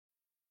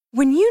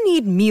When you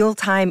need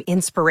mealtime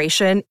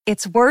inspiration,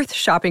 it's worth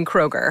shopping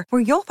Kroger,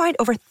 where you'll find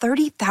over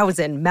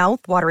 30,000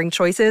 mouth-watering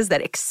choices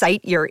that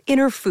excite your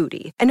inner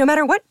foodie. And no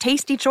matter what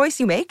tasty choice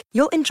you make,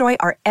 you'll enjoy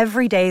our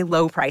everyday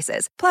low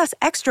prices, plus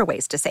extra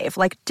ways to save,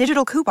 like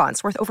digital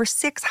coupons worth over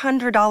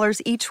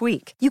 $600 each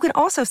week. You can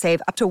also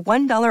save up to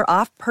 $1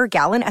 off per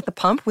gallon at the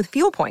pump with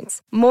fuel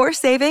points. More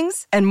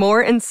savings and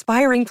more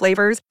inspiring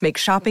flavors make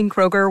shopping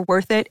Kroger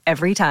worth it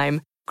every time.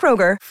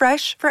 Kroger,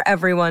 fresh for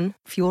everyone.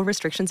 Fuel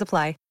restrictions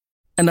apply.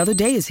 Another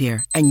day is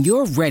here, and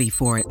you're ready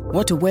for it.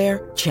 What to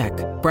wear? Check.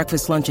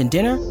 Breakfast, lunch, and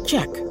dinner?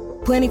 Check.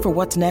 Planning for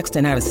what's next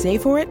and how to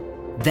save for it?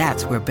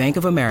 That's where Bank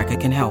of America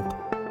can help.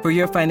 For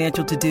your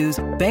financial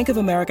to-dos, Bank of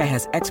America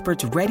has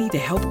experts ready to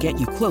help get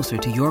you closer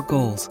to your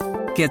goals.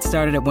 Get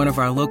started at one of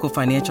our local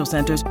financial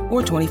centers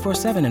or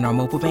 24/7 in our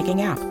mobile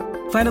banking app.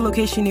 Find a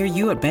location near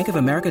you at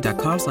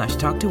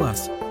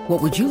bankofamerica.com/talktous.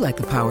 What would you like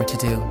the power to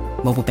do?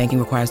 Mobile banking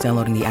requires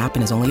downloading the app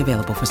and is only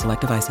available for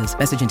select devices.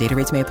 Message and data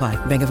rates may apply.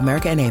 Bank of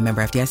America N.A.,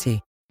 member FDIC.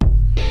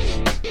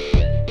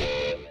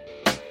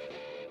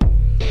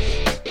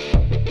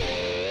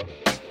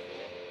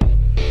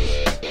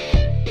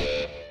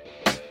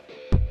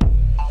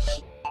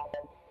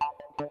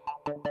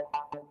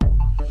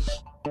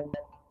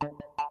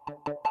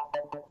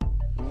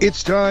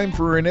 It's time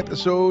for an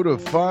episode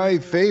of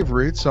 5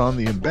 Favorites on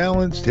the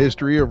Imbalanced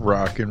History of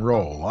Rock and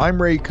Roll.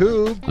 I'm Ray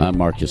Koob. I'm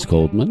Marcus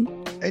Goldman.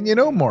 And you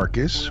know,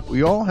 Marcus,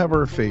 we all have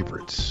our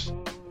favorites.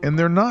 And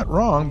they're not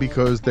wrong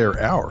because they're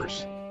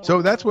ours.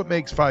 So that's what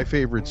makes 5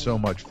 Favorites so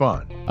much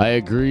fun. I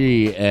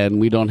agree, and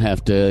we don't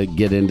have to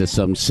get into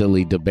some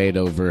silly debate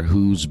over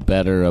who's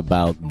better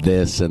about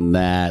this and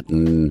that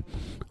and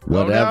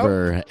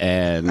whatever. Oh, no?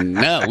 And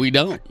no, we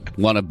don't.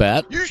 Want to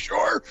bet? You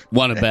sure?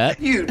 Want to bet?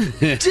 You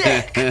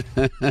dick!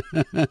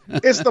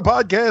 It's the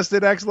podcast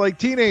that acts like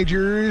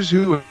teenagers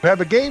who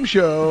have a game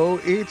show.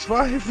 It's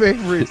 5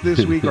 Favorites.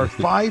 This week are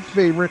 5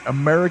 favorite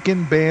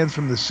American bands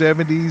from the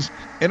 70s.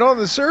 And on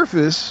the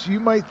surface,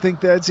 you might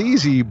think that's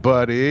easy,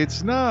 but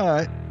it's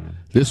not.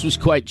 This was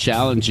quite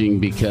challenging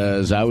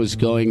because I was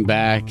going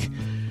back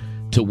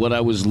to what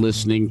I was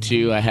listening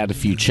to. I had a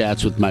few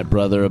chats with my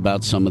brother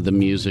about some of the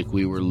music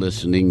we were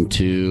listening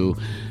to.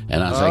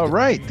 And I was like,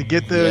 right, to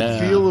get the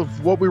feel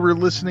of what we were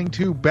listening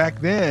to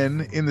back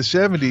then in the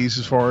 70s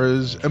as far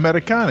as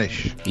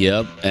Americanish.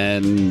 Yep,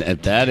 and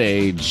at that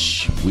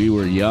age, we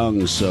were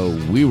young, so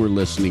we were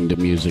listening to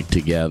music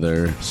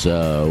together.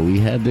 So we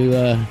had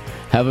to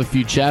have a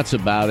few chats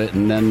about it,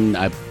 and then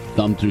I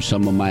thumbed through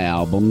some of my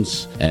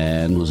albums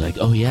and was like,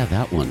 oh, yeah,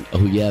 that one.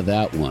 Oh, yeah,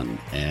 that one.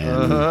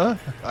 And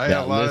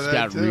that list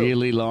got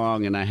really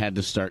long, and I had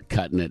to start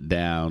cutting it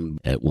down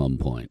at one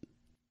point.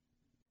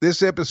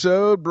 This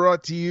episode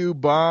brought to you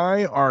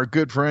by our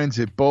good friends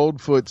at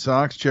Boldfoot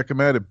Socks. Check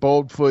them out at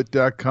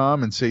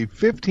boldfoot.com and save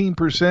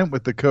 15%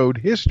 with the code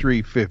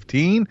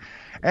HISTORY15.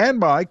 And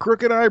by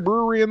Crooked Eye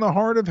Brewery in the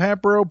heart of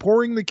Hatboro,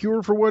 pouring the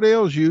cure for what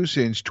ails you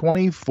since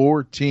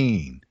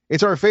 2014.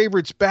 It's our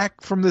favorites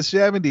back from the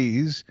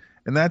 70s,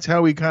 and that's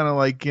how we kind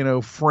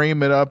of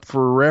frame it up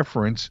for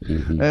reference.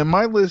 Mm-hmm. And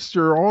my lists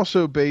are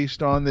also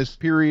based on this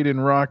period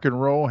in rock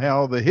and roll,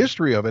 how the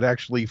history of it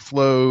actually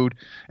flowed,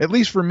 at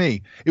least for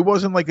me. It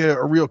wasn't like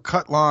a real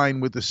cut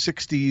line with the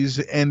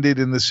 60s ended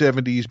and the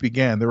 70s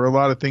began. There were a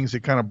lot of things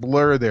that kind of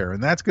blur there,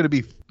 and that's going to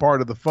be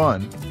part of the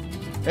fun.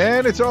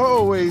 And it's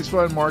always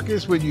fun,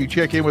 Marcus, when you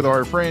check in with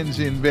our friends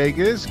in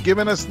Vegas,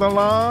 giving us the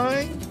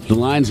line. The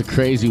line's a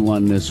crazy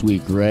one this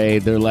week, Ray.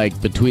 They're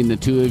like, between the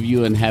two of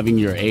you and having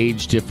your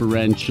age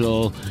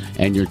differential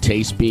and your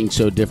taste being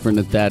so different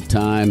at that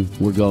time,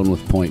 we're going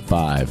with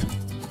 0.5.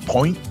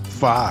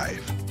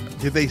 0.5.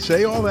 Did they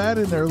say all that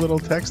in their little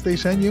text they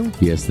sent you?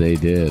 Yes, they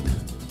did.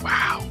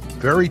 Wow.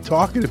 Very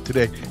talkative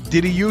today.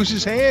 Did he use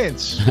his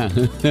hands?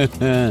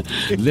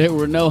 There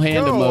were no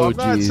hand emojis.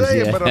 I'm not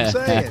saying, but I'm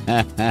saying.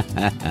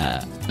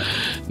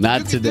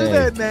 Not today. You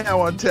can do that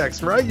now on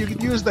text, right? You can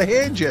use the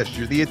hand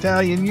gesture, the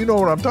Italian, you know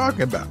what I'm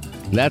talking about.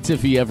 That's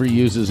if he ever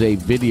uses a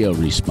video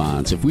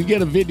response. If we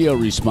get a video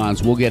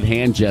response, we'll get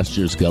hand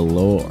gestures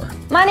galore.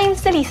 My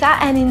name's Elisa,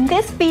 and in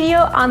this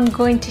video, I'm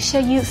going to show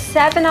you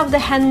 7 of the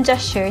hand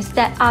gestures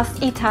that us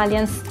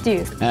Italians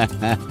do.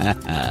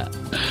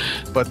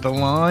 But the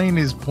line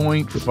is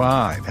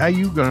 0.5. How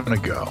you gonna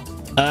go?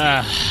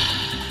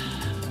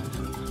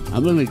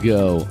 I'm gonna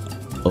go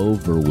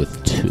over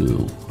with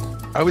 2.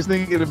 I was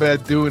thinking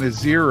about doing a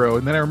 0,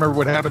 and then I remember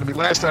what happened to me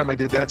last time I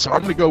did that, so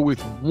I'm going to go with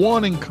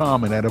 1 in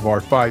common out of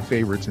our 5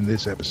 favorites in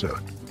this episode.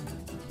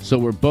 So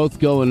we're both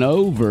going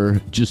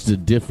over, just a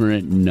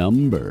different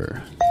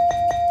number.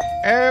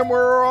 And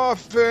we're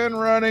off and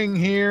running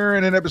here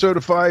in an episode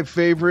of 5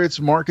 Favorites.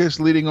 Marcus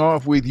leading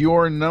off with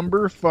your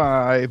number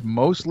 5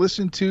 most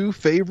listened to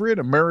favorite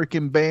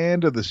American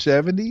band of the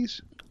 70s.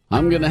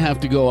 I'm going to have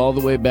to go all the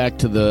way back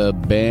to the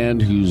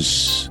band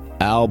whose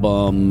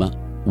album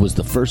was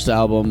the first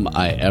album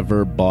I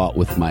ever bought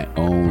with my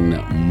own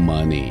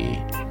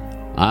money.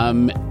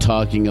 I'm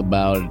talking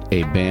about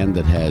a band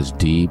that has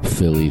deep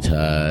Philly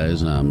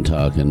ties. I'm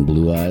talking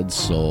Blue Eyed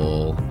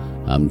Soul.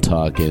 I'm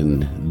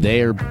talking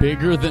they're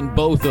bigger than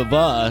both of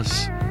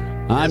us.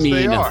 I Yes, mean,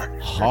 they are.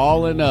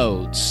 Hall &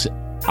 Oates.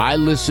 I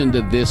listened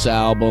to this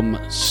album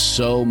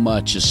so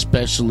much,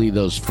 especially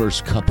those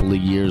first couple of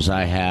years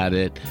I had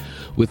it,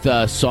 with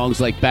songs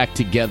like Back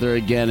Together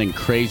Again and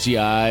Crazy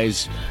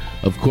Eyes.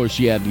 Of course,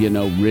 you had,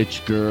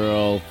 Rich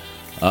Girl,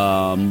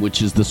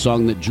 which is the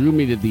song that drew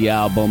me to the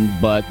album,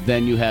 but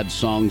then you had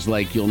songs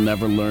like You'll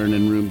Never Learn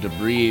and Room to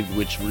Breathe,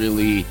 which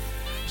really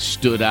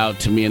stood out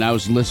to me, and I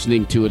was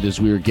listening to it as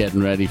we were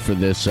getting ready for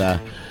this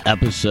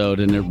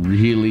episode, and it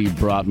really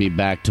brought me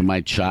back to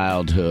my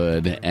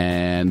childhood.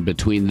 And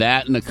between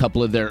that and a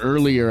couple of their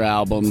earlier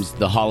albums,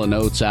 the Hall &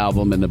 Oates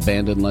album and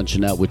Abandoned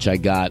Luncheonette, which I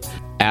got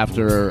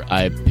after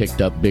I picked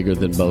up Bigger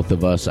Than Both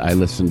of Us, I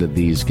listened to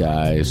these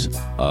guys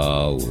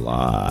a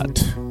lot.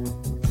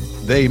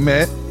 They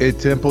met at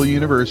Temple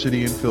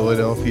University in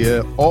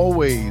Philadelphia,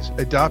 always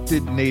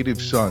adopted native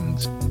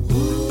sons.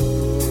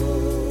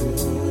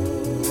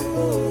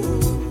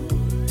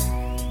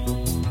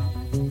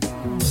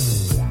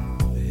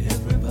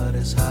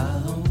 Everybody's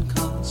high on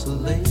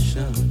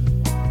consolation.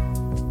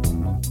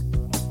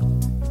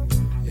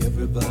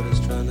 Everybody's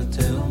trying to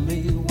tell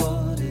me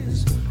what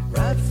is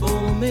right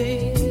for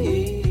me.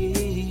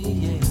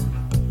 Yeah.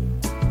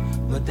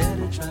 My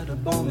daddy tried to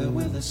bore me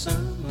with a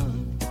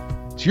sermon.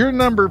 It's your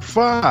number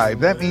 5.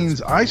 That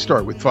means I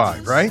start with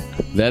 5, right?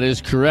 That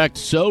is correct.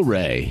 So,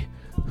 Ray,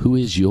 who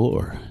is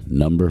your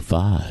number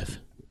 5?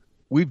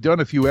 We've done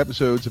a few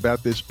episodes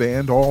about this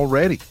band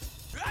already.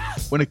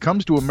 When it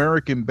comes to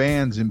American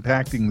bands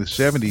impacting the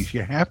 70s,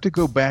 you have to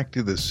go back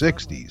to the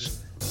 60s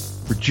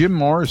for Jim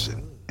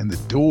Morrison and the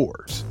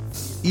Doors.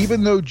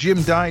 Even though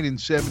Jim died in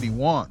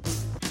 71,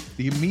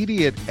 the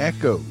immediate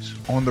echoes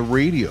on the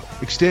radio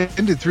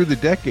extended through the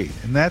decade,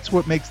 and that's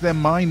what makes them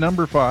my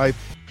number 5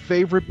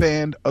 favorite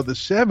band of the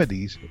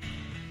 70s,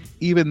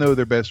 even though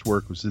their best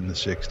work was in the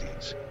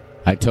 60s.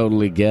 I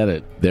totally get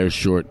it. Their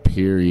short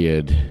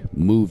period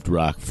moved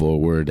rock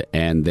forward,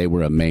 and they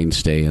were a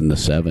mainstay in the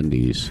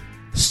 70s.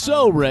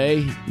 So,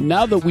 Ray,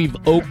 now that we've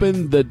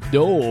opened the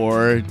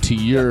door to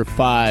your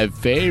 5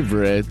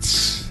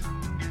 favorites,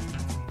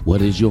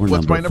 what is your What's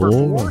number my number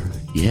 4?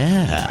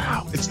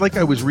 Yeah. It's like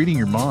I was reading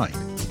your mind.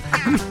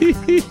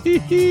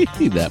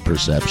 That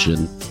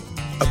perception.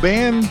 A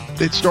band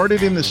that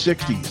started in the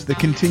 60s, that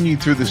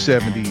continued through the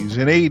 70s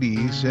and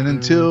 80s, and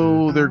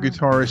until their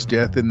guitarist's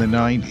death in the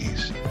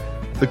 90s.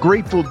 The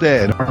Grateful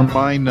Dead are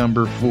my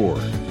number 4.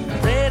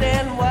 Red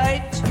and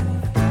white,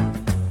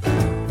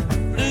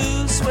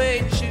 blue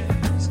suede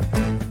shoes.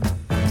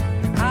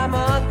 I'm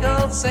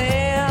Uncle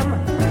Sam.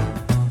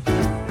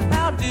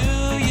 How do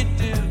you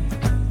do?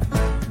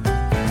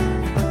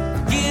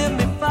 Give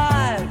me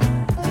 5.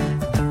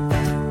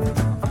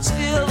 I'm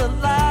still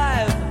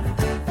alive.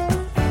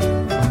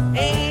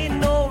 Ain't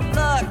no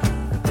luck.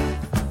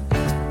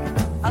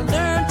 I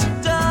learned to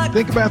duck.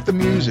 Think about the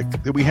music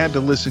that we had to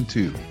listen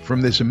to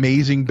from this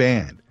amazing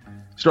band.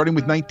 Starting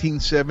with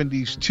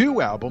 1970's 2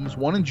 albums,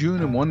 one in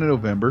June and one in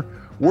November,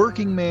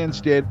 Working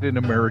Man's Dead and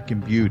American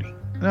Beauty.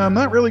 Now, I'm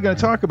not really going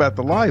to talk about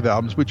the live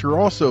albums, which are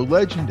also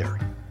legendary,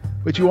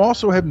 but you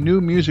also have new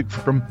music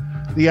from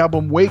the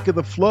album Wake of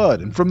the Flood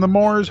and from the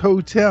Mars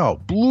Hotel,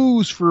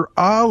 Blues for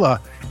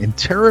Allah, and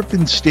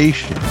Terrapin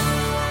Station.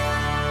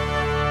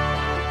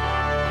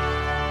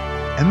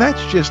 And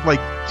that's just like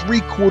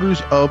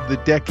 3/4 of the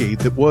decade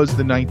that was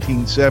the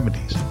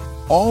 1970s.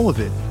 All of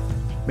it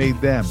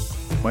made them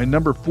my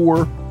number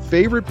 4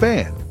 favorite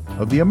band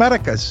of the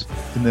Americas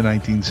in the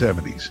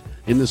 1970s.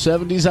 In the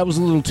 70s, I was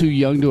a little too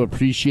young to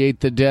appreciate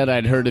the Dead.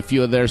 I'd heard a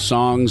few of their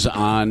songs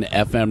on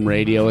FM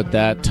radio at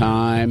that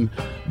time,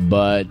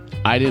 but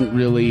I didn't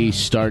really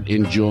start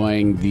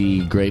enjoying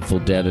the Grateful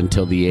Dead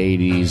until the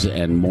 80s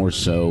and more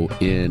so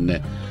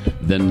in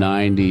the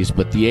 90s.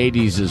 But the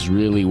 80s is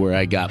really where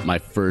I got my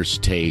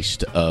first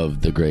taste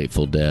of the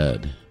Grateful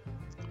Dead.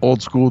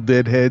 Old school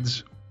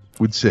Deadheads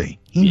would say,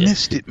 he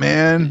missed it,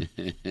 man.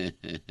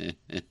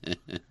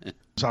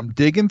 So I'm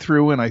digging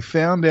through and I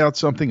found out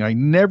something I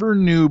never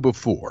knew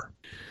before.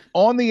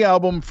 On the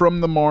album From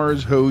the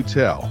Mars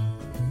Hotel,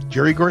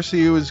 Jerry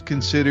Garcia is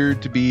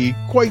considered to be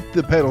quite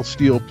the pedal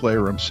steel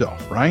player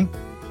himself, right?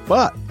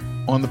 But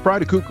on the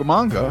Pride of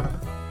Cucamonga,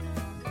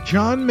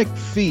 John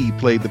McPhee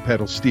played the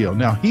pedal steel.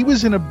 Now, he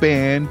was in a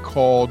band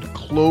called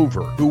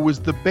Clover, who was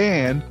the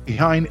band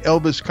behind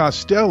Elvis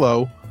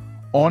Costello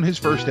on his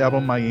first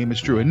album, My Aim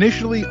Is True.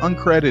 Initially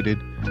uncredited,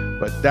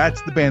 but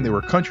that's the band. They were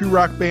a country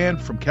rock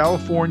band from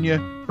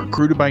California,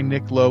 recruited by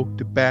Nick Lowe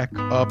to back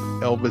up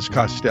Elvis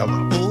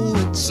Costello.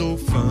 Oh, it's so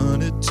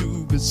funny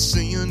to be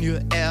seeing you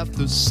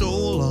after so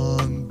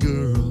long,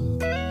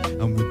 girl.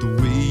 And with the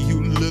way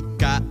you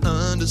look, I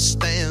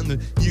understand that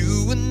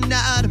you were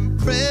not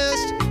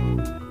impressed.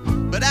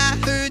 But I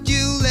heard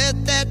you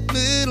let that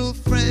little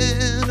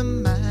friend of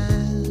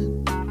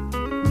mine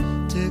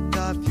take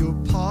off your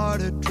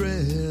party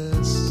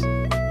dress.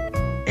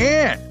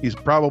 And he's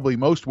probably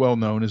most well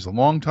known as a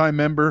longtime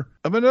member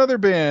of another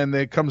band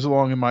that comes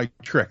along in my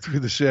trek through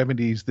the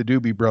 70s, the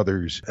Doobie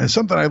Brothers. And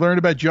something I learned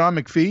about John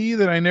McPhee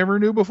that I never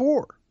knew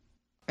before.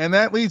 And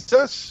that leads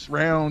us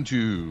round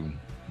to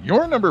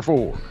your number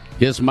 4.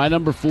 Yes, my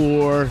number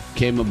 4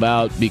 came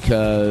about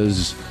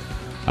because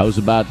I was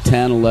about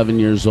 10, 11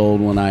 years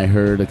old when I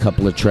heard a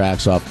couple of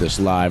tracks off this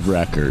live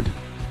record.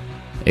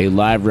 A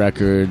live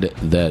record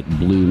that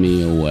blew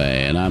me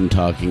away. And I'm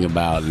talking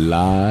about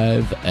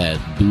Live at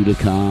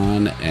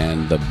Budokan,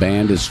 and the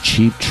band is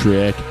Cheap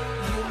Trick.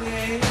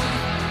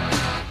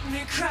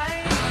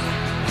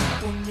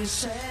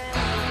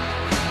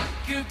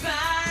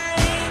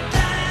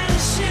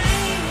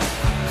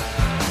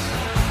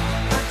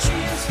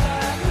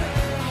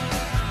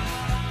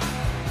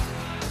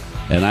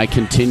 And I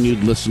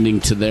continued listening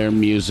to their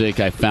music.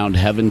 I found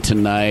Heaven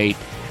Tonight,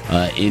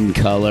 In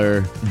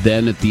Color.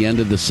 Then at the end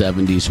of the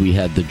 70s, we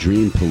had the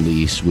Dream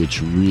Police,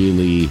 which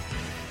really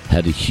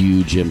had a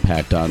huge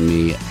impact on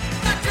me.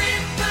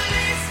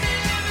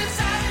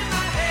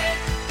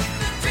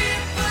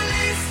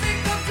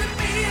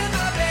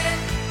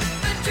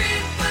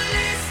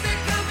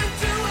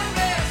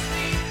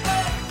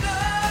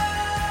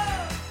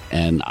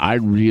 And I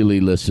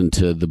really listened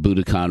to the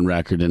Budokan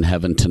record and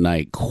Heaven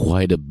Tonight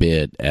quite a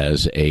bit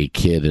as a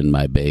kid in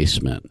my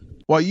basement.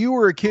 While you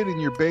were a kid in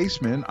your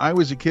basement, I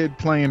was a kid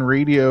playing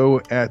radio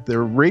at the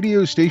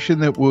radio station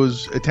that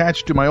was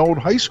attached to my old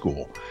high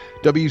school,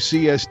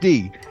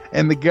 WCSD.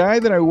 And the guy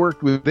that I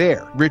worked with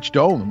there, Rich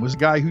Dolan, was the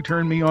guy who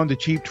turned me on to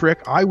Cheap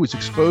Trick. I was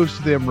exposed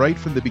to them right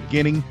from the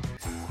beginning.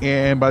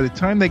 And by the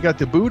time they got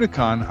to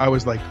Budokan, I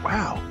was like,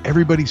 wow,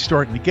 everybody's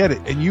starting to get it.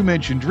 And you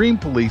mentioned Dream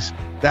Police.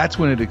 That's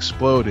when it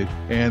exploded.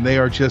 And they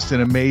are just an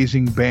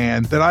amazing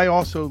band that I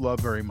also love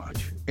very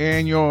much.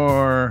 And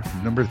your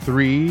number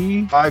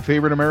 3, 5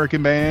 favorite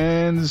American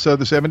bands of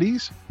the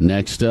 70s?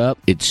 Next up,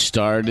 it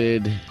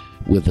started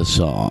with a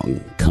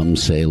song, Come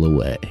Sail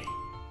Away.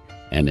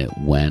 And it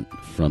went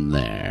from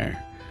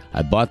there.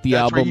 I bought the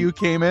album. That's where you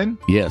came in?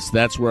 Yes,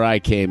 that's where I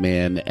came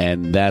in,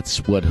 and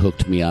that's what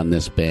hooked me on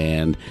this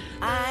band.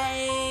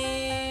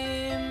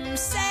 I'm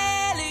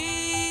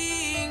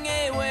sailing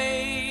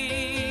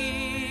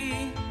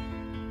away,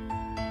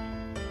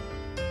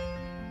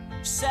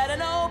 set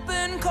an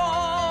open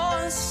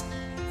course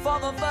for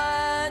the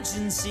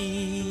virgin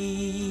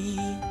sea,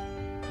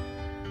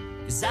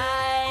 'cause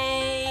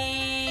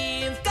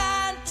I've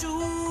got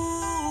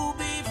to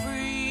be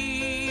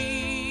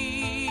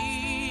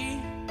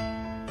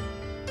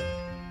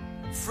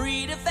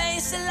free to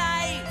face a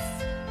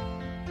life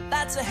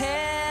that's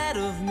ahead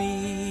of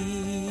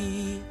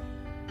me.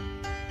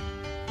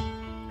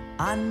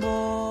 On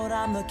board,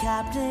 I'm the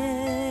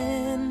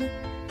captain,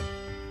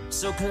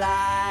 so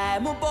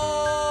climb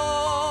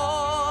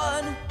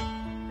aboard.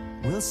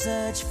 We'll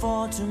search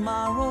for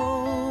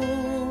tomorrow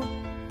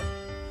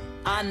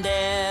on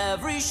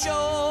every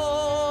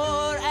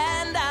shore,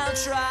 and I'll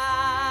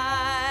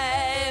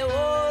try,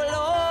 oh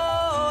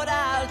Lord,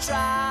 I'll try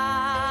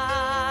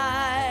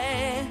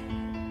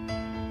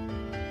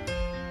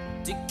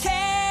to carry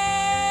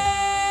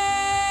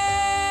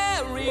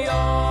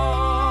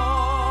on.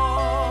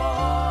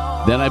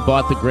 Then I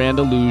bought The Grand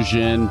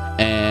Illusion,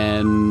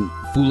 and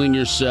Fooling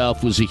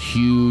Yourself was a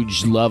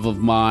huge love of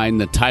mine.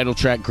 The title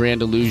track,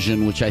 Grand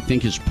Illusion, which I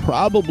think is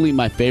probably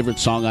my favorite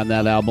song on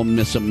that album.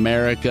 Miss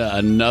America,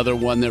 another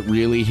one that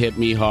really hit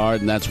me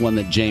hard, and that's one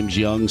that James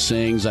Young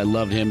sings. I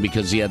loved him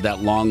because he had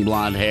that long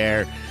blonde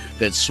hair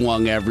that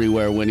swung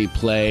everywhere when he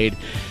played.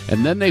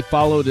 And then they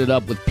followed it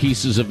up with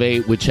Pieces of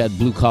Eight, which had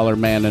Blue Collar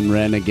Man and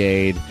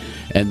Renegade.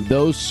 And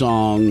those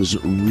songs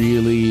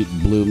really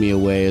blew me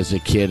away as a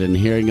kid, and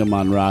hearing them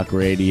on rock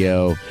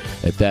radio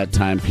at that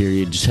time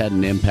period just had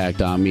an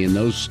impact on me. And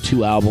those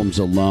 2 albums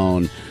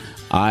alone,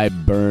 I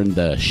burned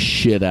the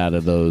shit out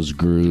of those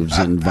grooves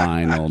in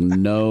vinyl.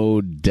 No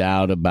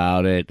doubt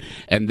about it.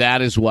 And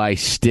that is why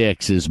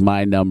Styx is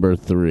my number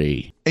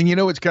 3. And you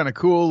know what's kind of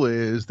cool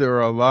is there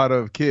are a lot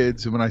of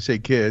kids, and when I say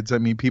kids, I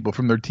mean people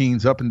from their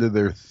teens up into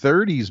their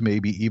 30s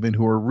maybe even,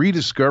 who are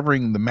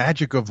rediscovering the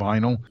magic of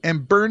vinyl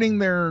and burning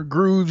their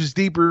grooves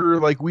deeper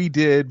like we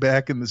did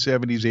back in the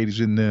 70s,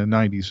 80s, and the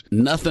 90s.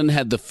 Nothing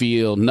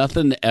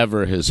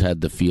ever has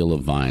had the feel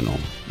of vinyl.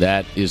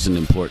 That is an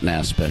important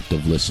aspect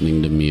of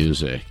listening to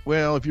music.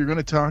 Well, if you're going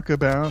to talk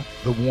about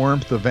the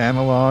warmth of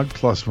analog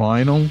plus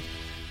vinyl,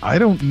 I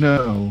don't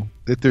know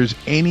that there's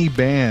any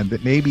band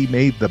that maybe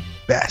made the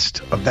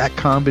best of that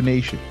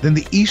combination than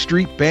the E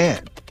Street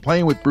Band,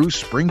 playing with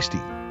Bruce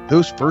Springsteen.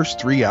 Those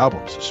first 3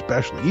 albums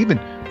especially, even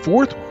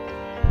 4th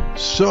one,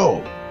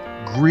 so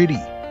gritty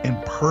and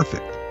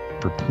perfect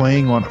for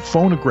playing on a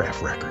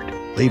phonograph record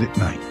late at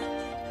night.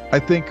 I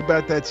think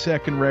about that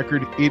second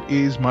record, it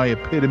is my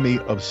epitome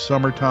of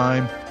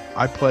summertime.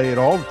 I play it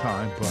all the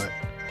time, but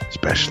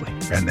especially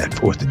around that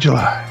 4th of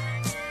July.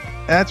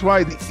 That's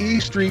why the E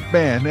Street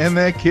Band and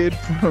that kid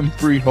from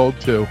Freehold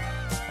 2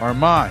 are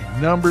my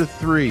number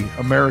 3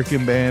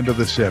 American band of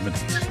the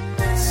 70s.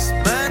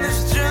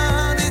 Spanish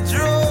Johnny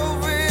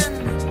drove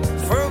in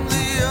from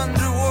the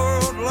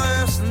underworld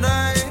last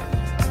night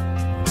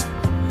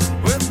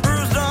with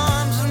bruised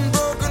arms and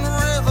broken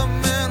rhythm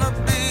and a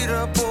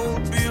beat-up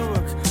old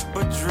Buick,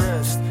 but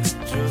dressed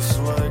just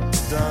like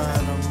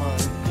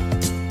dynamite.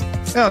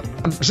 Now,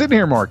 I'm sitting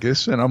here,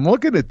 Marcus, and I'm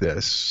looking at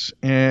this,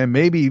 and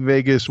maybe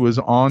Vegas was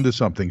on to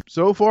something.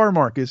 So far,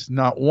 Marcus,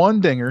 not one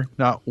dinger,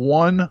 not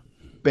one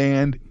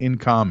band in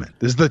common.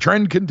 Does the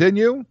trend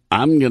continue?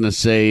 I'm going to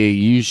say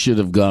you should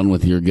have gone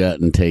with your gut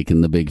and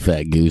taken the big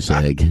fat goose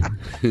egg.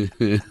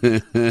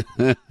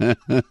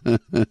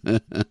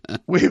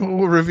 We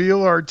will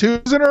reveal our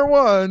twos and our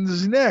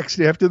ones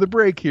next after the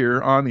break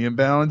here on the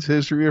Imbalanced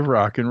History of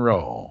Rock and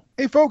Roll.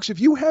 Hey, folks, if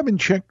you haven't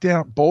checked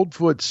out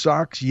Boldfoot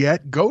Socks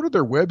yet, go to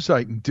their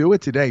website and do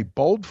it today,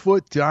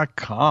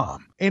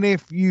 boldfoot.com. And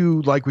if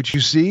you like what you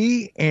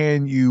see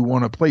and you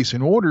want to place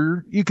an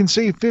order, you can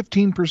save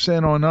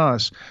 15% on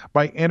us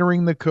by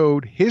entering the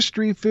code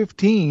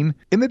HISTORY15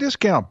 in the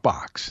discount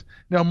box.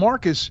 Now,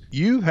 Marcus,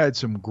 you've had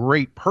some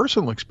great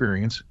personal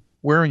experience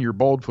wearing your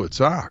Boldfoot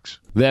socks.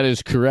 That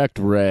is correct,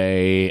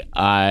 Ray.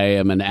 I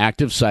am an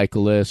active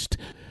cyclist.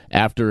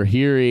 After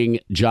hearing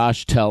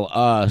Josh tell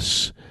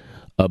us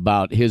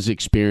about his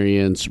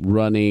experience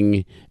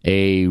running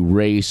a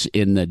race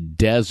in the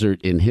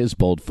desert in his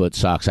Boldfoot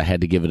socks, I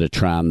had to give it a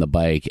try on the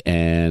bike,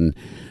 and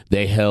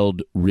they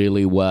held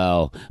really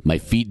well. My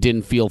feet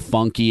didn't feel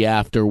funky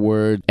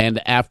afterward,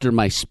 and after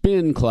my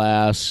spin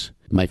class,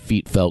 my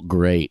feet felt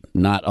great,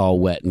 not all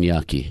wet and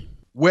yucky.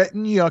 Wet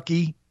and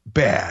yucky,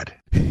 bad.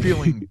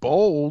 Feeling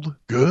bold,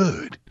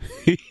 good.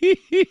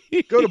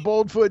 Go to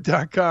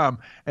boldfoot.com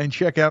and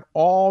check out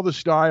all the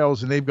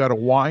styles, and they've got a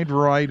wide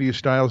variety of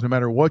styles no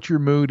matter what your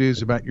mood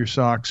is about your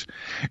socks.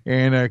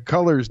 And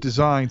colors,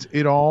 designs,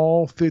 it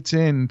all fits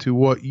into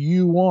what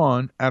you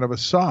want out of a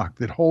sock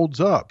that holds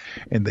up.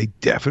 And they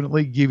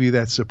definitely give you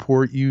that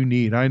support you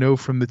need. I know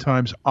from the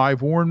times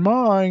I've worn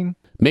mine.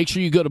 Make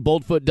sure you go to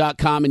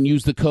boldfoot.com and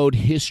use the code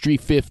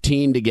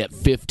HISTORY15 to get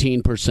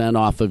 15%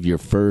 off of your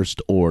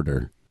first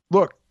order.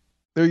 Look,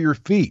 they're your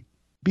feet.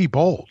 Be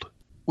bold.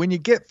 When you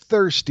get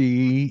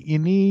thirsty, you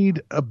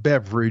need a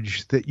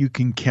beverage that you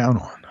can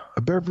count on.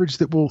 A beverage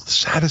that will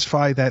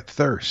satisfy that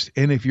thirst.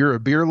 And if you're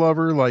a beer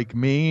lover like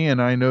me, and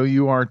I know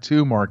you are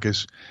too,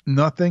 Marcus,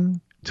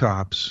 nothing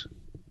tops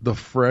the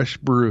fresh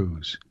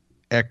brews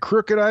at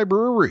Crooked Eye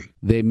Brewery.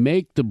 They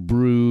make the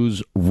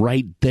brews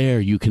right there.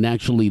 You can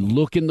actually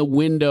look in the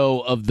window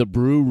of the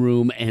brew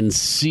room and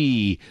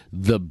see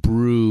the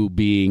brew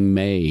being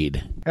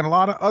made. And a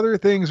lot of other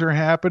things are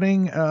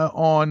happening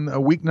on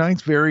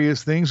weeknights,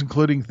 various things,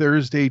 including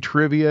Thursday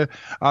trivia,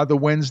 the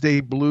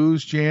Wednesday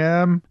blues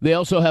jam. They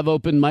also have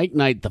open mic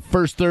night the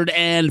first, third,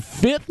 and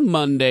fifth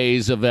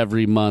Mondays of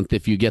every month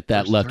if you get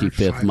that lucky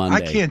fifth Monday.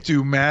 I can't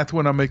do math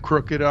when I'm at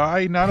Crooked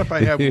Eye. Not if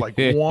I have like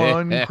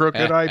one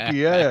Crooked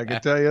IPA, I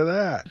can tell you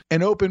that.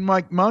 And open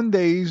mic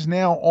Mondays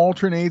now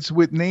alternates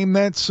with Name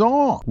That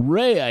Song.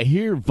 Ray, I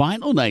hear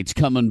Vinyl Night's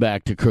coming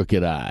back to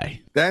Crooked Eye.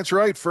 That's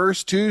right.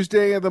 First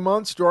Tuesday of the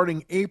month,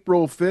 starting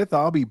April 5th,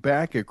 I'll be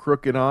back at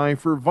Crooked Eye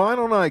for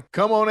Vinyl Night.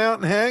 Come on out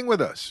and hang with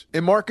us.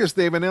 And Marcus,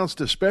 they've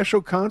announced a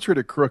special concert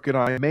at Crooked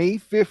Eye May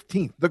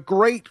 15th. The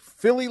great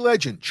Philly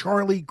legend,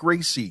 Charlie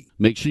Gracie.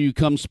 Make sure you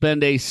come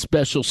spend a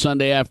special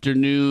Sunday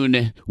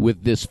afternoon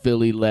with this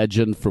Philly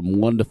legend from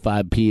 1 to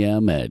 5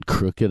 p.m. at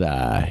Crooked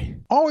Eye.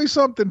 Always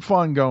something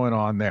fun going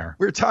on there.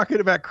 We're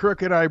talking about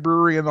Crooked Eye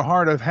Brewery in the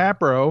heart of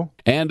Hapro.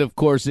 And, of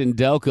course, in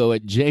Delco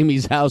at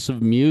Jamie's House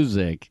of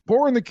Music.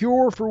 Pouring the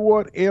cure for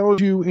what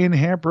ails you in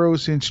Hapro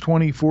since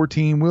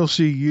 2014. We'll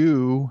see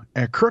you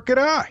at Crooked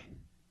Eye.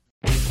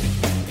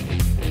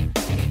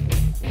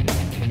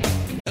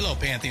 Hello,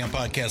 Pantheon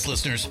Podcast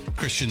listeners.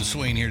 Christian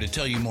Swain here to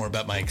tell you more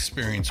about my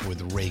experience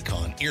with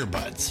Raycon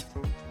earbuds.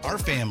 Our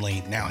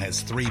family now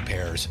has 3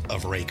 pairs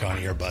of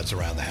Raycon earbuds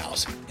around the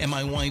house, and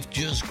my wife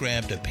just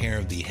grabbed a pair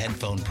of the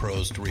Headphone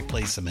Pros to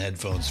replace some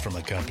headphones from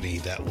a company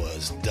that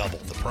was double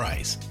the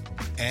price.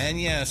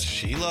 And yes,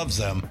 she loves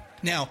them.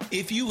 Now,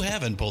 if you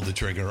haven't pulled the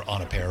trigger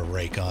on a pair of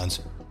Raycons,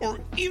 or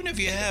even if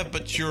you have,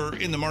 but you're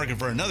in the market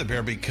for another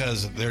pair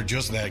because they're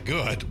just that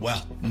good,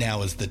 well,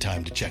 now is the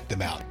time to check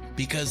them out,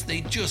 because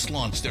they just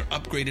launched their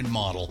upgraded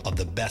model of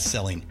the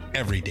best-selling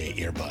everyday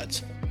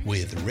earbuds.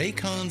 With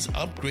Raycon's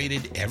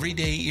upgraded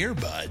everyday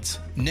earbuds,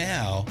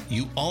 now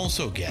you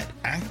also get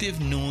active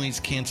noise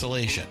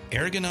cancellation,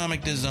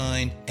 ergonomic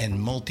design, and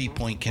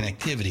multi-point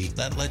connectivity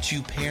that lets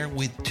you pair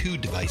with 2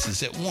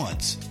 devices at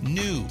once.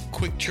 New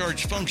quick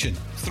charge function,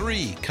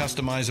 3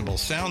 customizable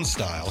sound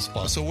styles,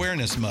 plus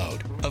awareness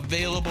mode.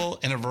 Available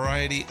in a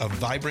variety of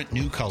vibrant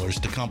new colors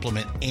to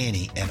complement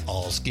any and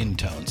all skin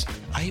tones.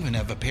 I even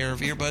have a pair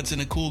of earbuds in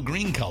a cool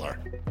green color.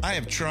 I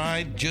have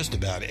tried just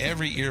about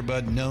every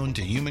earbud known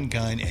to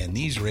humankind, and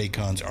these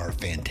Raycons are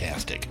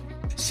fantastic.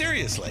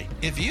 Seriously,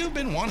 if you've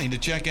been wanting to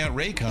check out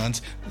Raycons,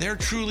 there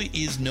truly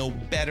is no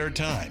better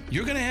time.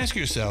 You're going to ask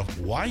yourself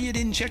why you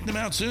didn't check them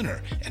out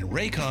sooner, and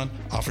Raycon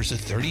offers a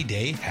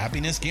 30-day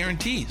happiness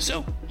guarantee.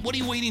 So what are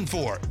you waiting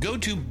for? Go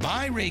to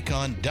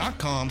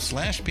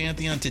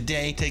buyraycon.com/Pantheon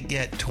today to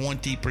get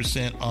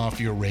 20%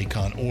 off your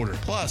Raycon order,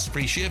 plus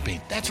free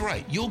shipping. That's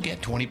right, you'll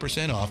get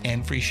 20% off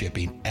and free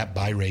shipping at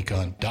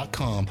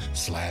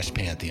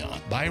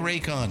buyraycon.com/Pantheon.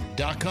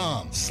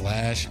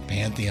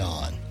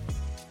 buyraycon.com/Pantheon.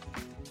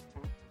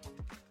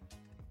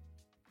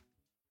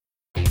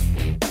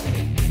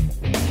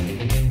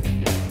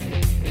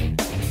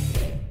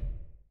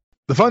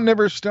 The fun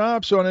never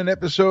stops on an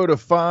episode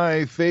of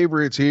Five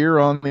Favorites here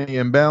on the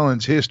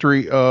Imbalanced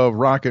History of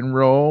Rock and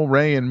Roll.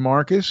 Ray and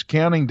Marcus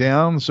counting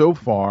down so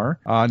far.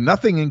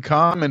 Nothing in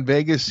Common.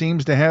 Vegas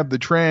seems to have the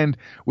trend,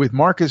 with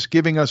Marcus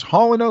giving us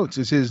Hall & Oates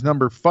as his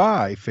number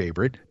 5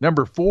 favorite.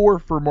 Number 4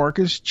 for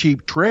Marcus,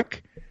 Cheap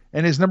Trick.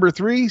 And his number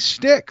 3,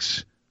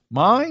 Styx.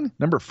 Mine,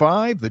 number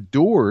 5, The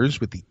Doors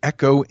with the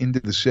Echo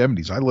into the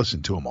 70s. I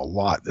listened to them a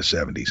lot in the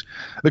 70s.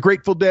 The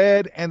Grateful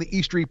Dead and the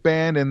E Street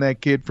Band and that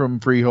kid from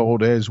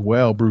Freehold as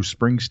well, Bruce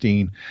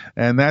Springsteen.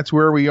 And that's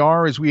where we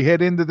are as we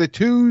head into the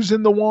 2s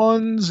and the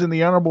 1s and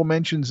the honorable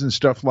mentions and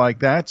stuff like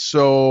that.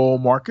 So,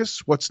 Marcus,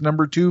 what's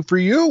number 2 for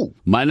you?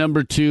 My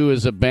number 2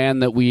 is a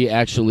band that we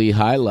actually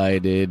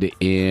highlighted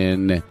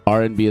in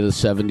R&B of the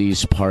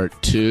 70s Part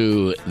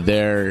 2.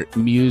 Their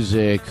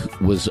music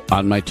was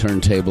on my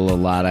turntable a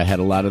lot. I had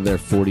a lot of their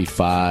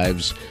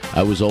 45s.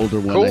 I was older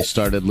when I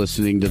started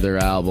listening to their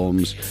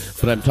albums,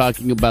 but I'm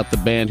talking about the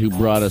band who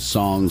brought us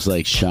songs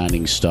like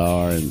Shining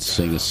Star and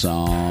Sing a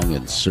Song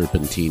and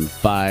Serpentine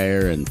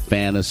Fire and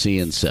Fantasy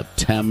in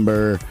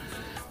September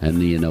and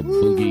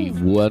Boogie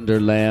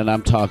Wonderland.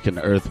 I'm talking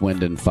Earth,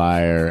 Wind and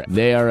Fire.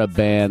 They are a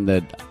band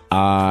that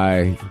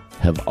I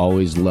have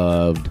always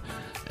loved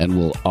and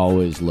will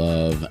always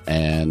love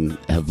and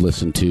have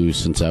listened to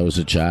since I was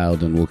a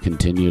child, and will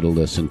continue to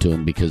listen to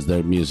them because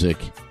their music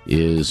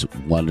is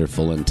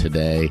wonderful, and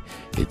today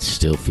it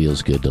still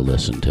feels good to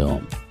listen to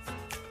them.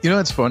 You know,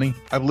 it's funny.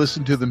 I've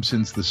listened to them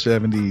since the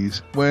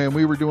 70s. When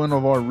we were doing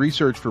all our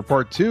research for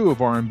part 2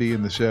 of R&B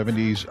in the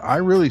 70s, I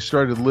really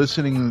started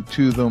listening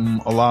to them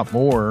a lot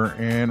more,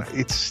 and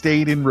it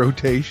stayed in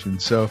rotation.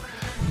 So,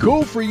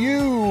 cool for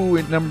you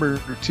at number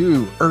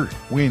 2,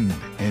 Earth, Wind,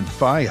 and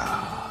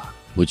Fire.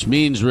 Which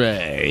means,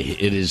 Ray,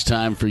 it is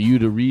time for you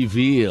to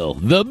reveal,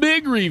 the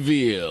big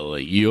reveal,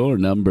 your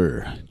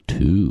number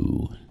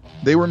 2.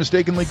 They were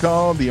mistakenly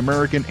called the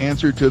American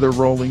answer to the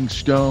Rolling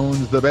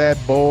Stones, the bad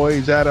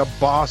boys out of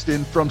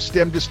Boston from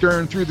stem to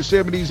stern through the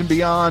 70s and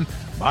beyond.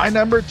 My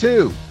number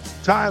 2,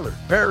 Tyler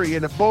Perry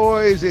and the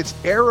boys, it's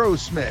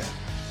Aerosmith.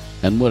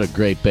 And what a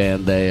great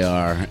band they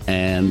are,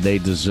 and they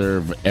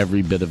deserve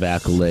every bit of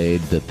accolade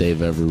that they've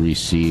ever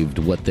received.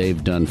 What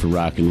they've done for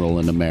rock and roll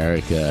in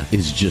America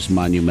is just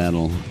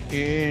monumental.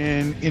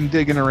 And in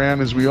digging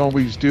around, as we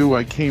always do,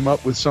 I came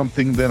up with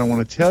something that I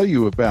want to tell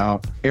you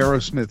about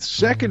Aerosmith's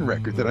second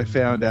record that I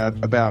found out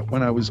about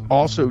when I was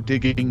also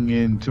digging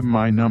into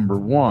my number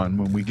 1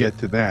 when we get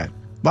to that. A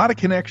lot of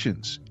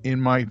connections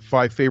in my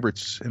 5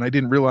 favorites, and I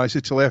didn't realize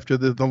it till after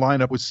the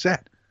lineup was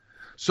set.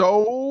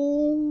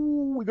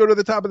 So we go to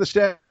the top of the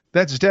stack.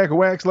 That's a stack of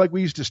wax like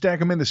we used to stack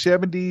them in the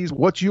 70s.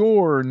 What's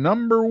your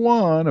number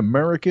 1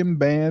 American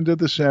band of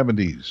the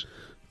 70s?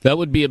 That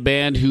would be a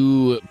band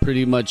who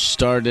pretty much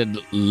started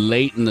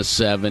late in the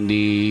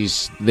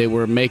 70s. They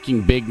were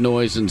making big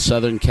noise in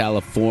Southern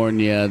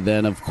California.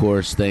 Then, of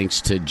course,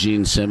 thanks to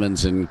Gene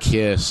Simmons and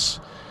Kiss,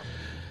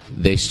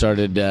 they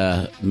started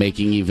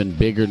making even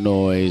bigger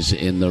noise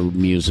in the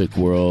music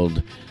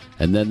world.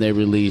 And then they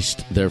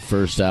released their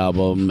first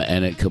album,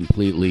 and it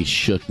completely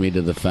shook me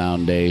to the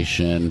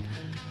foundation.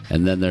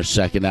 And then their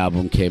second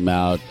album came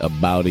out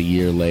about a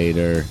year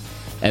later.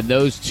 And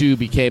those two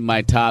became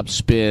my top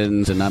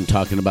spins, and I'm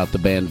talking about the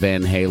band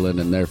Van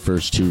Halen and their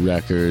first 2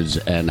 records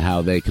and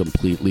how they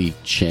completely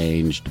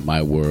changed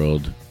my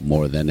world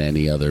more than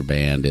any other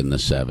band in the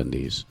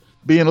 70s.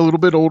 Being a little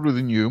bit older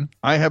than you,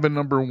 I have a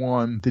number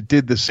 1 that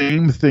did the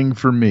same thing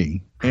for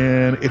me,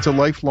 and it's a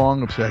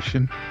lifelong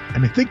obsession,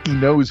 and I think he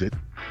knows it.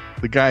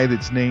 The guy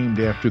that's named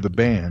after the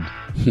band.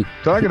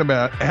 Talking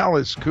about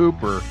Alice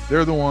Cooper.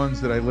 They're the ones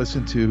that I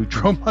listened to,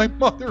 drove my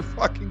mother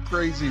fucking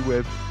crazy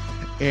with.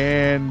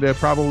 And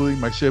probably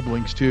my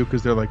siblings too,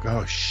 because they're like,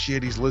 oh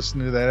shit, he's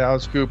listening to that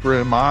Alice Cooper,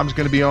 and mom's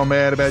going to be all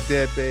mad about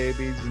dead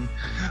babies, and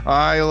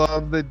I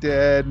love the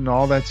dead, and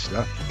all that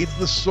stuff. It's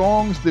the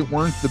songs that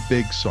weren't the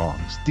big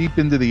songs, deep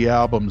into the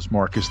albums,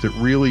 Marcus, that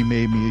really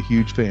made me a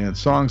huge fan.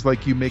 Songs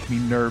like You Make Me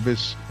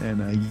Nervous,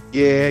 and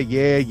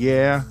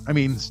Yeah. I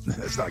mean,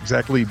 it's not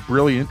exactly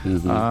brilliant.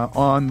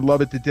 On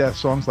Love It to Death,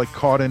 songs like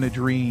Caught in a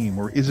Dream,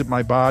 or Is It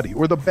My Body,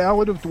 or The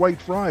Ballad of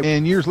Dwight Fry.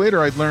 And years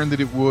later, I'd learned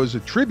that it was a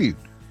tribute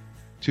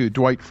to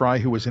Dwight Fry,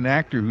 who was an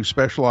actor who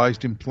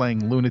specialized in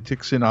playing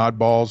lunatics and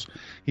oddballs.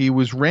 He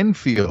was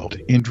Renfield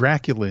in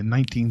Dracula in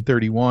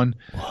 1931.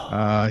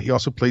 He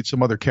also played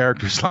some other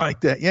characters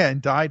like that. Yeah,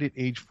 and died at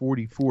age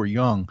 44,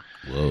 young.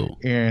 Whoa.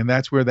 And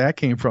that's where that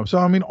came from. So,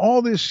 I mean,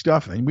 all this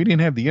stuff, and we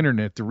didn't have the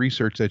internet to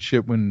research that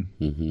shit when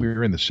we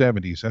were in the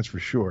 70s, that's for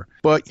sure.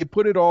 But you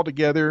put it all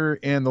together,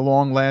 and the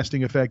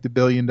long-lasting effect of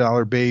Billion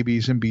Dollar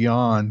Babies and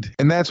beyond.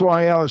 And that's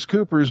why Alice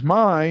Cooper is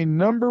my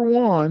number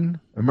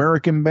 1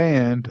 American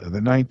band of the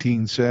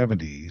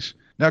 1970s.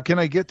 Now, can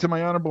I get to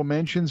my honorable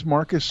mentions,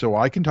 Marcus, so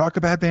I can talk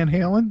about Van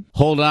Halen?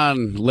 Hold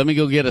on. Let me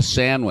go get a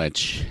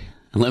sandwich.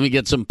 Let me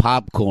get some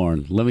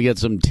popcorn. Let me get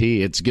some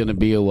tea. It's going to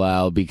be a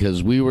while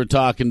because we were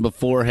talking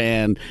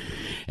beforehand,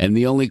 and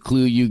the only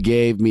clue you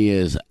gave me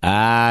is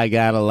I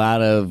got a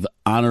lot of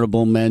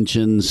honorable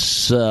mention,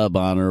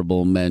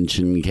 sub-honorable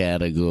mention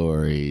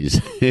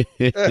categories.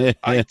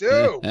 I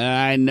do.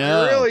 I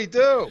know. I really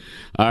do.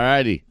 All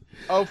righty.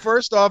 Oh,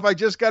 first off, I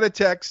just got a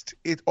text.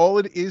 All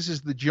it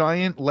is the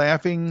giant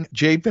laughing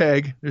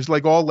JPEG. There's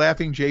like all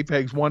laughing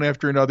JPEGs, one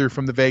after another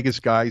from the Vegas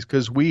guys,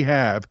 because we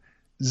have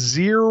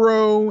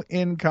 0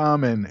 in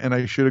common, and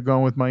I should have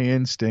gone with my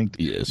instinct.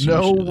 Yes,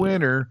 no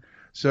winner.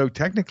 So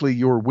technically,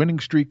 your winning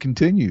streak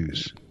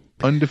continues.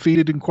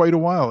 Undefeated in quite a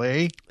while,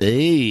 eh?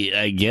 Hey,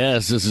 I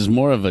guess this is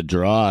more of a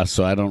draw,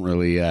 so I don't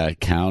really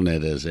count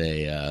it as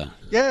a...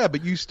 Yeah,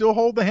 but you still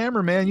hold the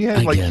hammer, man. You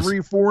had like 3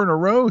 or 4 in a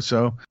row.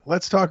 So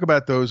let's talk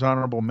about those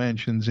honorable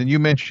mentions. And you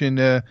mentioned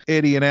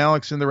Eddie and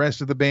Alex and the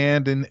rest of the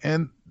band,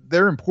 and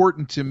they're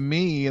important to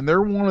me. And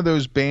they're one of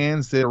those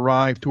bands that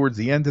arrived towards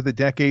the end of the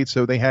decade,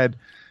 so they had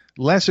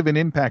less of an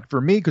impact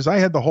for me because I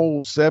had the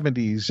whole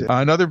 70s.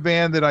 Another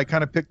band that I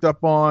kind of picked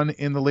up on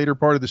in the later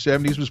part of the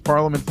 70s was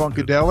Parliament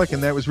Funkadelic,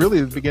 and that was really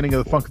the beginning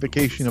of the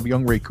funkification of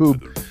young Ray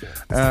Koob.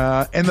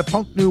 And the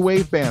punk new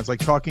wave bands like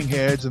Talking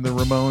Heads and the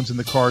Ramones and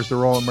the Cars,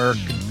 they're all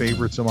American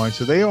favorites of mine,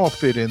 so they all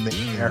fit in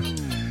there.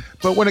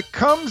 But when it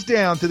comes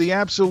down to the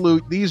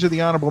absolute, these are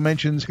the honorable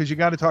mentions because you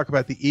got to talk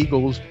about the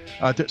Eagles,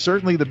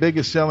 certainly the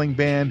biggest selling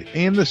band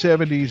in the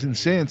 70s and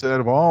since out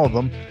of all of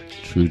them.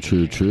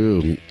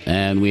 True.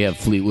 And we have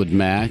Fleetwood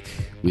Mac,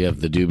 we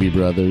have the Doobie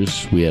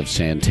Brothers, we have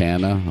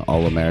Santana,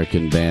 all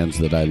American bands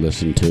that I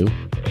listen to.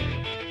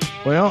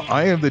 Well,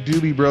 I have the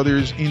Doobie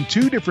Brothers in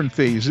 2 different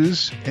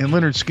phases, and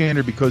Leonard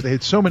Skinner because they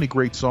had so many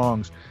great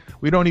songs.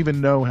 We don't even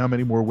know how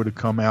many more would have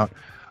come out.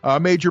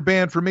 Major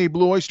band for me,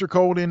 Blue Oyster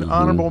Cult in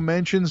honorable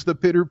mentions, the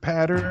Pitter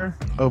Patter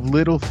of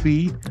Little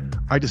Feat.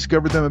 I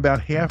discovered them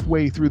about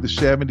halfway through the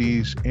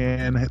 70s,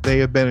 and they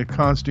have been a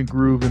constant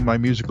groove in my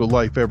musical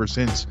life ever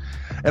since.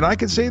 And I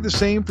can say the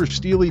same for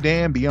Steely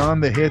Dan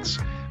beyond the hits.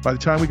 By the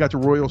time we got to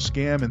Royal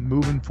Scam and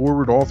moving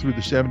forward all through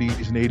the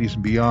 70s and 80s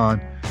and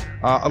beyond.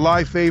 A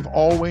live fave,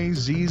 always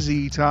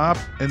ZZ Top,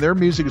 and their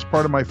music is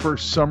part of my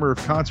first summer of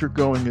concert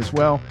going as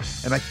well.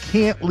 And I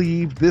can't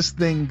leave this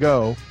thing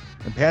go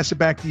and pass it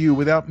back to you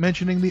without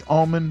mentioning the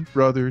Allman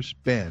Brothers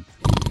Band.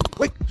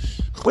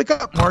 Wake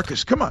up,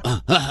 Marcus. Come on.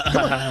 Come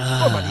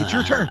on, buddy. It's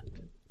your turn.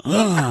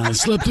 I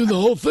slept through the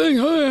whole thing.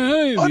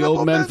 Hey, the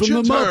old man from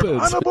the Muppets.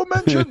 Honorable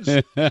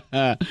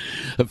mentions.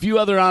 A few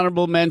other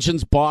honorable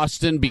mentions.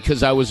 Boston,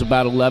 because I was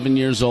about 11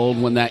 years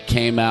old when that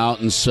came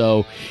out, and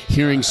so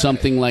hearing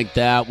something like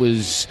that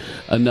was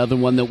another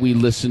one that we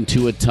listened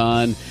to a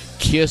ton.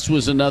 Kiss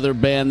was another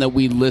band that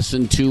we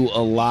listened to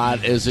a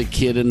lot as a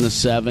kid in the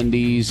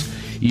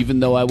 70s.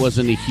 Even though I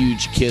wasn't a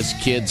huge Kiss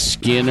kid,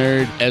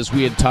 Skynyrd, as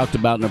we had talked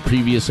about in a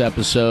previous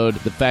episode,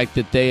 the fact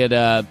that they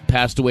had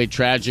passed away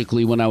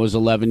tragically when I was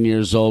 11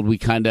 years old, we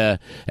kind of,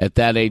 at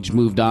that age,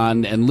 moved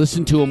on and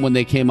listened to them when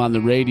they came on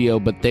the radio,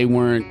 but they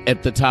weren't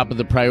at the top of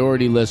the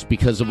priority list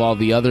because of all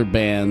the other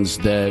bands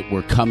that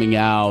were coming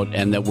out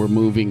and that were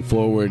moving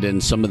forward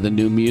and some of the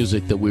new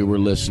music that we were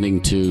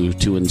listening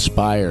to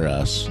inspire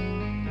us.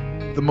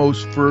 The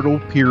most fertile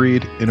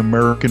period in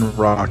American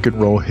rock and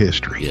roll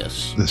history.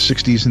 Yes. The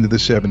 60s into the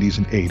 70s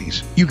and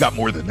 80s. You got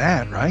more than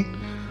that, right?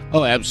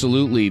 Oh,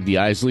 absolutely. The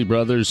Isley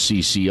Brothers,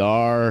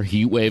 CCR,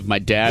 Heatwave. My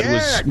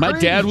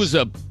dad was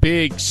a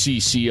big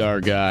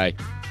CCR guy.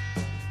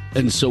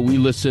 And so we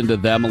listened to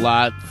them a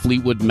lot.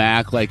 Fleetwood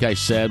Mac, like I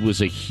said, was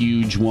a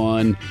huge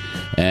one.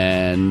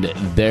 And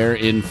their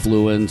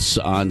influence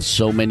on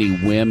so many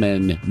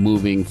women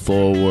moving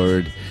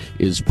forward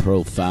is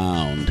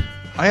profound.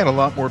 I had a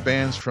lot more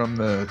bands from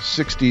the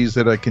 60s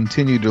that I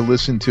continued to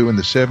listen to in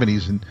the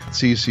 70s, and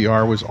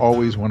CCR was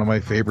always one of my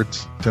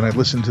favorites, and I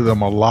listened to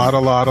them a lot.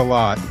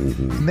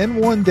 Mm-hmm. And then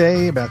one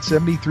day, about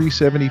 73,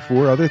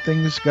 74, other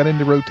things got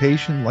into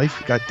rotation.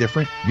 Life got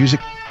different. Music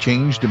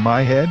changed in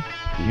my head.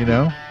 You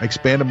know, I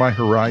expanded my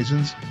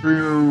horizons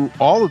through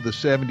all of the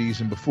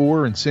 70s and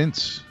before and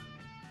since.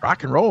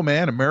 Rock and roll,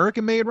 man.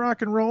 American-made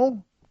rock and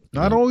roll.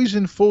 Not always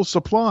in full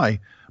supply,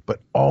 but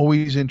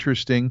always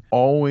interesting,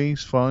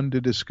 always fun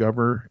to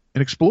discover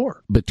and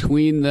explore.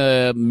 Between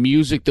the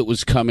music that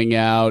was coming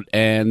out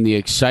and the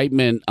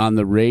excitement on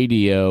the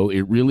radio,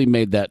 it really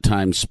made that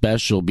time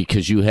special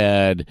because you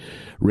had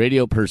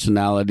radio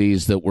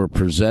personalities that were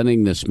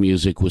presenting this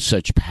music with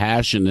such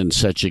passion and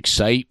such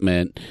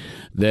excitement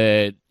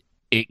that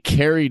it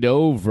carried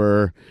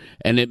over,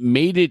 and it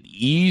made it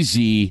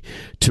easy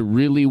to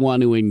really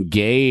want to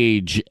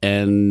engage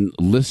and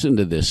listen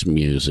to this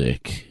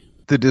music.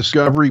 The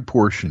discovery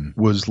portion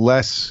was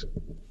less,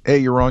 hey,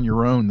 you're on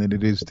your own than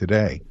it is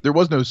today. There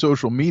was no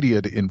social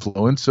media to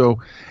influence, so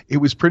it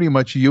was pretty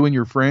much you and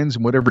your friends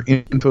and whatever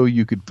info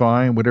you could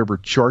find, whatever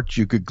charts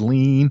you could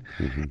glean,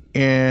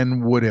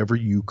 and whatever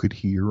you could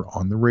hear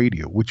on the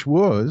radio, which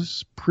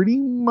was pretty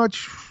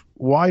much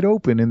wide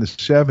open in the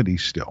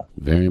 70s still.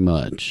 Very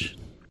much.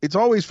 It's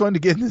always fun to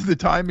get into the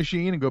time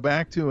machine and go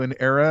back to an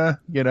era,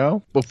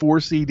 before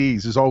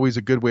CDs is always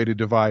a good way to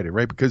divide it,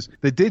 right? Because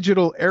the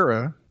digital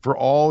era, for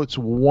all its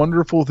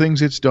wonderful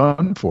things it's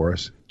done for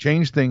us,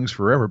 changed things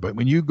forever. But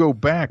when you go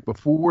back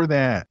before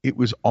that, it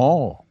was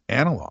all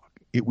analog.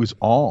 It was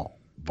all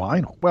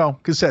vinyl. Well,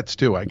 cassettes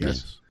too, I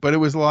guess. Yes. But it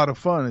was a lot of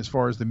fun as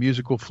far as the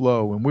musical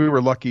flow. And we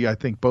were lucky, I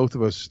think, both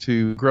of us,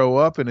 to grow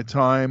up in a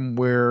time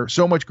where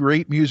so much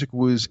great music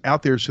was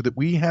out there so that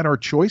we had our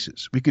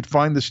choices. We could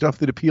find the stuff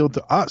that appealed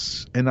to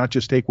us and not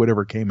just take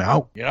whatever came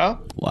out. Yeah.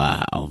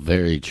 Wow,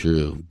 very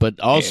true. But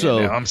also,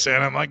 now I'm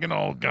saying I'm like an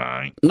old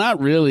guy. Not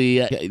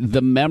really.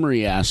 The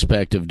memory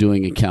aspect of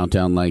doing a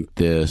countdown like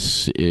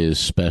this is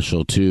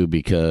special too,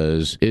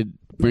 because it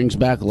brings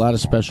back a lot of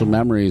special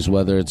memories,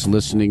 whether it's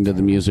listening to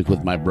the music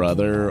with my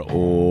brother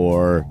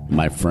or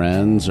my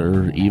friends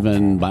or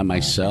even by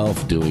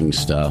myself doing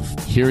stuff.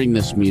 Hearing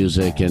this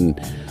music and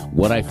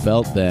what I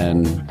felt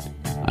then,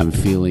 I'm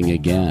feeling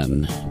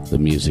again. The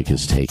music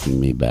is taking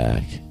me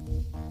back.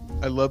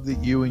 I love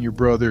that you and your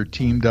brother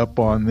teamed up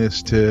on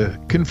this to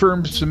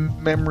confirm some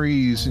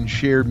memories and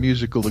shared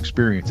musical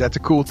experience. That's a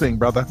cool thing,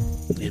 brother.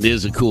 It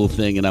is a cool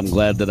thing, and I'm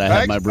glad that I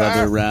have my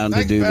brother around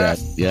to do that.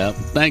 Yeah.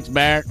 Thanks,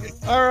 Barrett.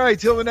 All right.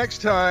 Till the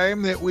next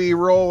time that we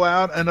roll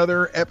out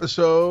another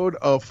episode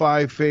of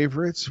 5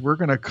 Favorites, we're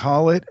going to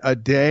call it a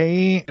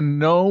day.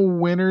 No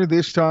winner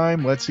this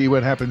time. Let's see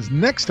what happens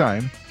next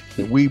time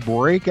that we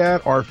break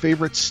out our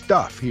favorite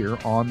stuff here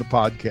on the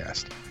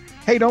podcast.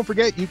 Hey, don't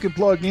forget, you can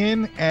plug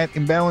in at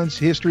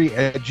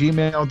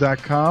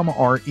imbalancedhistory@gmail.com,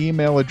 our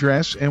email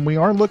address, and we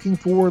are looking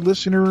for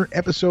listener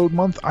episode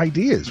month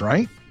ideas,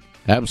 right?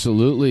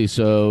 Absolutely.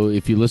 So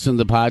if you listen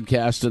to the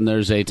podcast and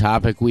there's a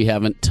topic we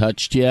haven't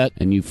touched yet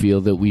and you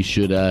feel that we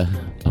should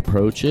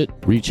approach it,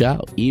 reach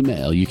out,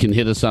 email. You can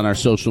hit us on our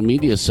social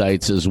media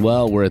sites as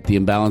well. We're at the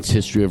Imbalanced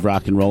History of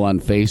Rock and Roll on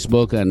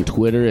Facebook. On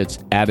Twitter, it's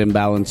at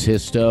Imbalanced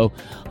Histo.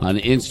 On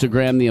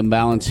Instagram, the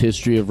Imbalanced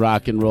History of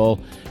Rock and Roll.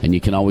 And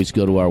you can always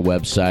go to our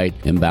website,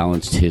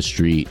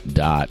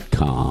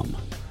 imbalancedhistory.com.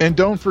 And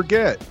don't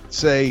forget,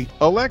 say,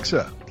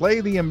 Alexa, play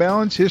the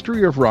Imbalanced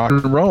History of Rock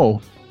and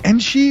Roll. And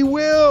she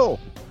will.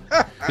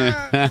 Till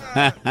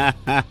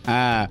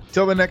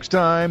the next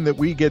time that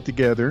we get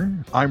together,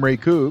 I'm Ray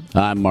Koob.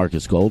 I'm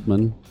Marcus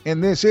Goldman.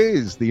 And this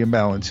is the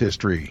Imbalanced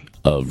History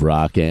of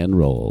Rock and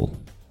Roll.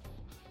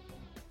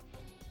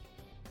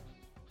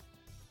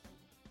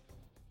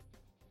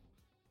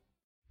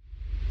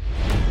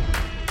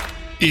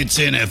 It's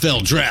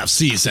NFL draft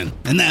season,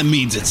 and that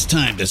means it's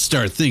time to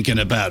start thinking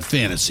about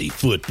fantasy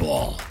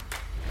football.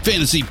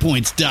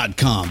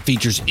 FantasyPoints.com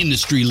features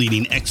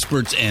industry-leading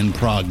experts and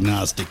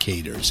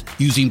prognosticators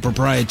using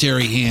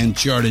proprietary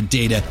hand-charted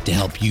data to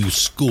help you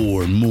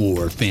score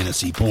more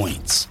fantasy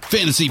points.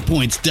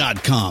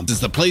 FantasyPoints.com is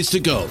the place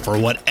to go for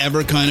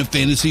whatever kind of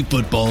fantasy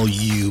football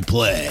you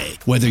play.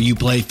 Whether you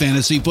play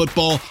fantasy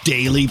football,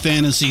 daily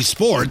fantasy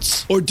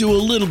sports, or do a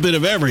little bit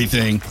of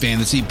everything,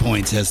 Fantasy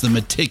Points has the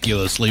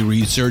meticulously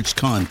researched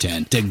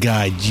content to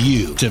guide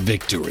you to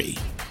victory.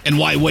 And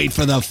why wait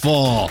for the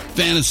fall?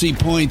 Fantasy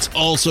Points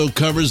also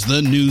covers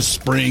the new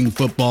spring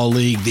football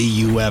league,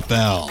 the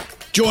UFL.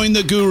 Join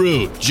the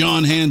guru,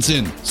 John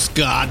Hansen,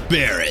 Scott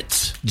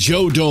Barrett,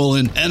 Joe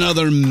Dolan, and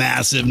other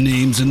massive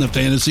names in the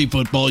fantasy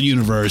football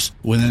universe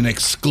with an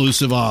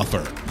exclusive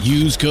offer.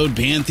 Use code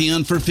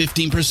Pantheon for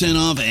 15%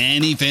 off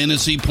any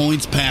Fantasy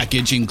Points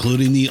package,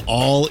 including the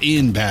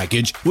all-in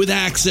package, with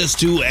access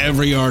to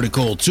every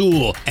article,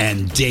 tool,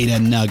 and data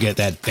nugget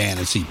that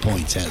Fantasy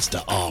Points has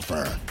to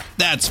offer.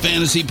 That's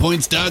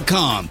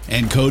FantasyPoints.com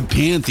and code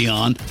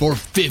Pantheon for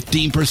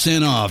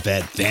 15% off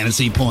at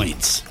Fantasy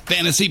Points.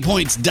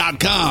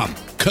 FantasyPoints.com,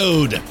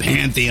 code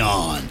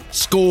Pantheon.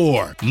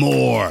 Score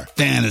more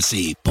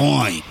fantasy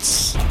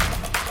points.